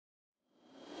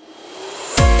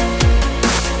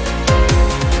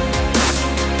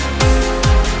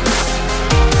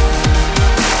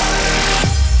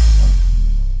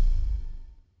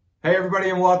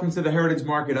everybody, and welcome to the Heritage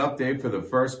Market Update for the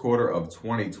first quarter of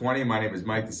 2020. My name is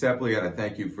Mike DeSepoli, and I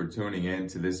thank you for tuning in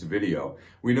to this video.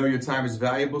 We know your time is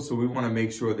valuable, so we want to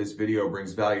make sure this video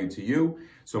brings value to you.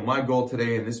 So my goal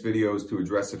today in this video is to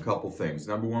address a couple things.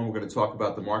 Number one, we're going to talk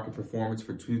about the market performance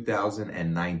for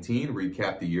 2019,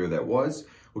 recap the year that was.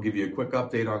 We'll give you a quick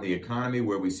update on the economy,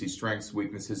 where we see strengths,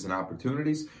 weaknesses, and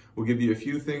opportunities. We'll give you a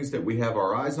few things that we have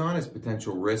our eyes on as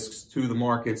potential risks to the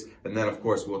markets. And then, of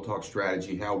course, we'll talk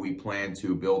strategy, how we plan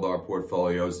to build our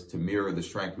portfolios to mirror the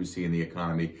strength we see in the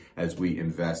economy as we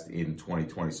invest in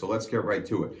 2020. So let's get right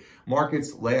to it.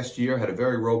 Markets last year had a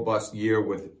very robust year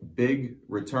with big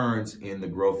returns in the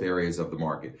growth areas of the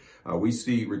market. We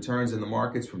see returns in the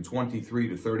markets from 23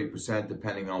 to 30%,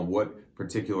 depending on what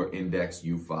particular index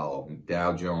you follow.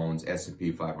 Dow Jones,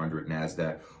 S&P 500,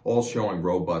 NASDAQ, all showing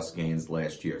robust gains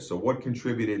last year. So what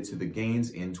contributed to the gains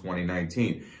in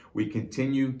 2019? We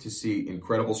continue to see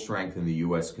incredible strength in the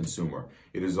U.S. consumer.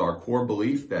 It is our core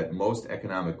belief that most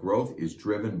economic growth is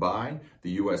driven by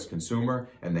the U.S. consumer,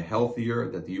 and the healthier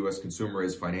that the U.S. consumer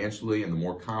is financially and the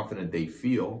more confident they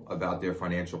feel about their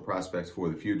financial prospects for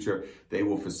the future, they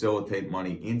will facilitate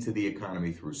money into the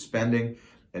economy through spending.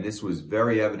 And this was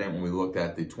very evident when we looked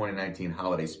at the 2019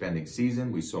 holiday spending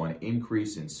season. We saw an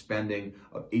increase in spending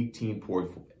of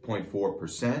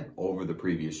 18.4% over the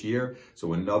previous year.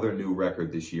 So another new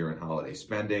record this year in holiday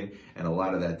spending. And a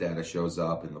lot of that data shows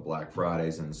up in the Black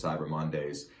Fridays and the Cyber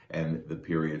Mondays and the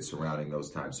period surrounding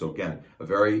those times. So again, a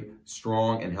very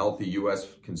strong and healthy U.S.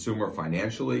 consumer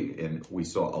financially, and we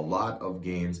saw a lot of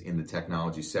gains in the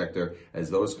technology sector as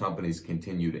those companies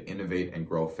continue to innovate and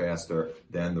grow faster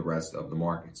than the rest of the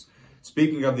markets.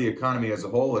 Speaking of the economy as a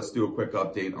whole, let's do a quick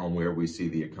update on where we see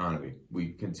the economy.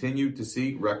 We continue to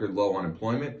see record low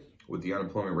unemployment, with the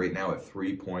unemployment rate now at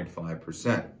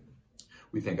 3.5%.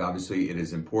 We think obviously it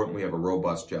is important we have a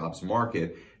robust jobs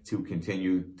market to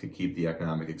continue to keep the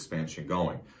economic expansion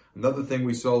going. Another thing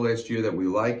we saw last year that we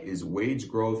like is wage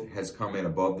growth has come in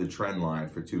above the trend line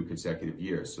for 2 consecutive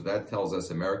years. So that tells us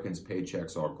Americans'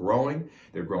 paychecks are growing.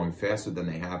 They're growing faster than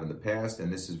they have in the past.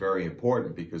 And this is very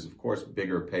important because, of course,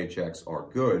 bigger paychecks are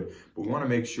good, but we want to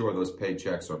make sure those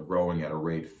paychecks are growing at a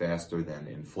rate faster than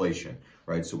inflation,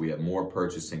 right? So we have more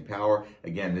purchasing power.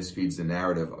 Again, this feeds the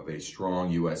narrative of a strong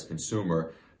U.S.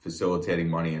 consumer facilitating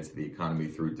money into the economy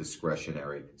through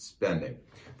discretionary spending.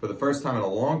 For the first time in a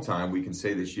long time, we can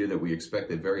say this year that we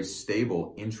expect a very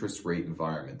stable interest rate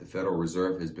environment. The Federal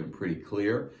Reserve has been pretty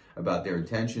clear about their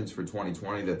intentions for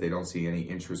 2020, that they don't see any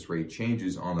interest rate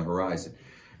changes on the horizon.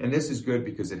 And this is good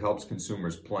because it helps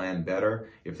consumers plan better.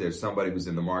 If there's somebody who's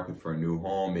in the market for a new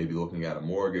home, maybe looking at a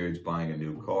mortgage, buying a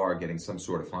new car, getting some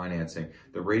sort of financing,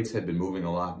 the rates had been moving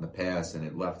a lot in the past, and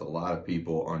it left a lot of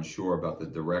people unsure about the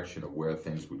direction of where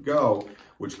things would go,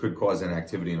 which could cause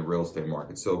inactivity in the real estate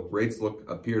market. So rates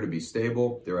appear to be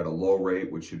stable. They're at a low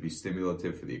rate, which should be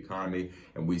stimulative for the economy,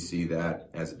 and we see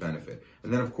that as a benefit.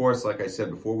 And then, of course, like I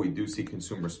said before, we do see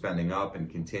consumer spending up and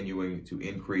continuing to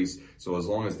increase. So as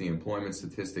long as the employment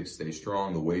statistics stay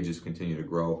strong, the wages continue to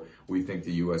grow, we think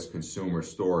the U.S. consumer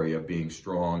story of being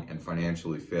strong and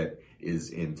financially fit is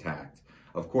intact.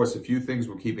 Of course, a few things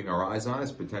we're keeping our eyes on is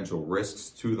potential risks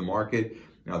to the market.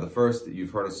 Now, the first that you've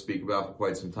heard us speak about for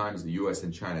quite some time is the U.S.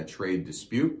 and China trade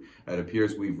dispute. It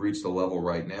appears we've reached a level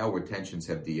right now where tensions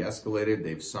have de-escalated.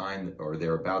 They've signed, or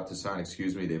they're about to sign,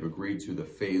 they've agreed to the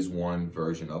phase 1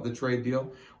 version of the trade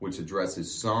deal, which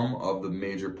addresses some of the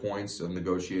major points of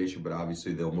negotiation, but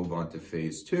obviously they'll move on to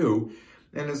phase 2.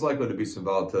 And there's likely to be some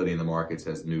volatility in the markets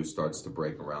as news starts to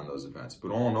break around those events. But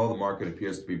all in all, the market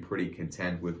appears to be pretty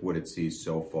content with what it sees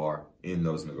so far in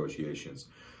those negotiations.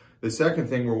 The second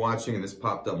thing we're watching, and this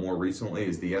popped up more recently,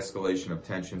 is the escalation of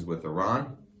tensions with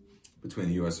Iran. Between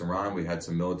the U.S. and Iran, we had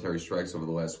some military strikes over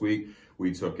the last week.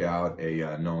 We took out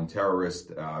a known terrorist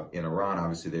in Iran.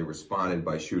 Obviously, they responded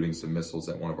by shooting some missiles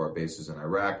at one of our bases in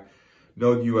Iraq.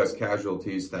 No U.S.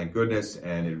 casualties, thank goodness,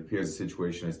 and it appears the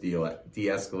situation has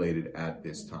de-escalated at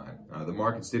this time. The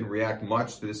markets didn't react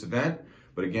much to this event,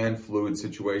 but again, fluid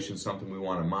situation, something we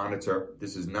want to monitor.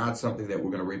 This is not something that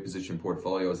we're going to reposition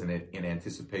portfolios in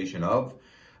anticipation of,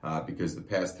 because the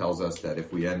past tells us that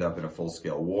if we end up in a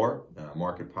full-scale war,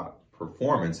 market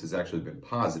performance has actually been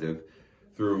positive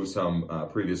through some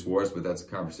previous wars, but that's a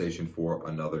conversation for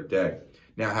another day.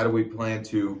 Now, how do we plan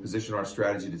to position our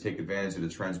strategy to take advantage of the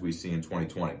trends we see in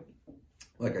 2020?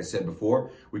 Like I said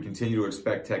before, we continue to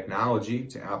expect technology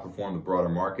to outperform the broader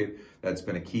market. That's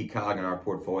been a key cog in our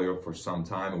portfolio for some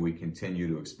time, and we continue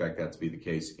to expect that to be the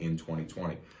case in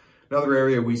 2020. Another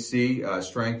area we see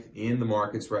strength in the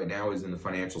markets right now is in the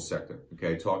financial sector.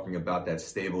 Okay, talking about that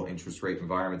stable interest rate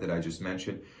environment that I just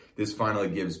mentioned. this finally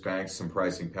gives banks some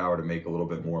pricing power to make a little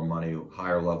bit more money,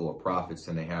 higher level of profits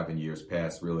than they have in years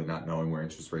past, really not knowing where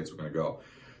interest rates are going to go.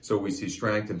 So we see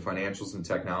strength in financials and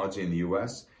technology in the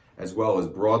U.S., as well as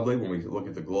broadly when we look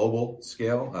at the global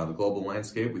scale, the global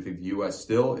landscape. We think the U.S.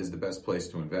 still is the best place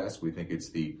to invest. We think it's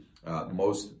the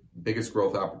biggest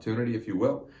growth opportunity, if you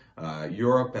will.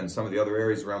 Europe and some of the other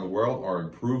areas around the world are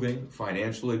improving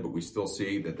financially, but we still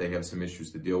see that they have some issues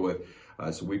to deal with.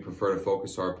 So we prefer to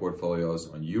focus our portfolios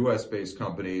on U.S.-based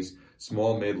companies,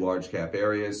 small, mid, large cap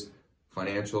areas,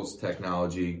 financials,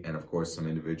 technology, and of course some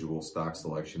individual stock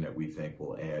selection that we think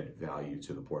will add value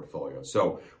to the portfolio.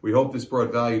 So we hope this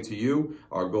brought value to you.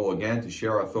 Our goal again to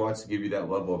share our thoughts, to give you that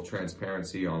level of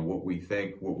transparency on what we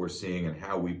think, what we're seeing, and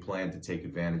how we plan to take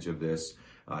advantage of this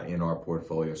in our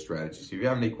portfolio strategies. If you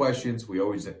have any questions, we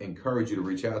always encourage you to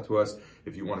reach out to us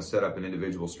if you want to set up an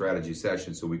individual strategy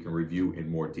session so we can review in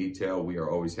more detail. We are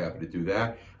always happy to do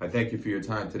that. I thank you for your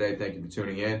time today. Thank you for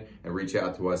tuning in, and reach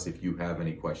out to us if you have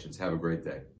any questions. Have a great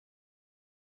day.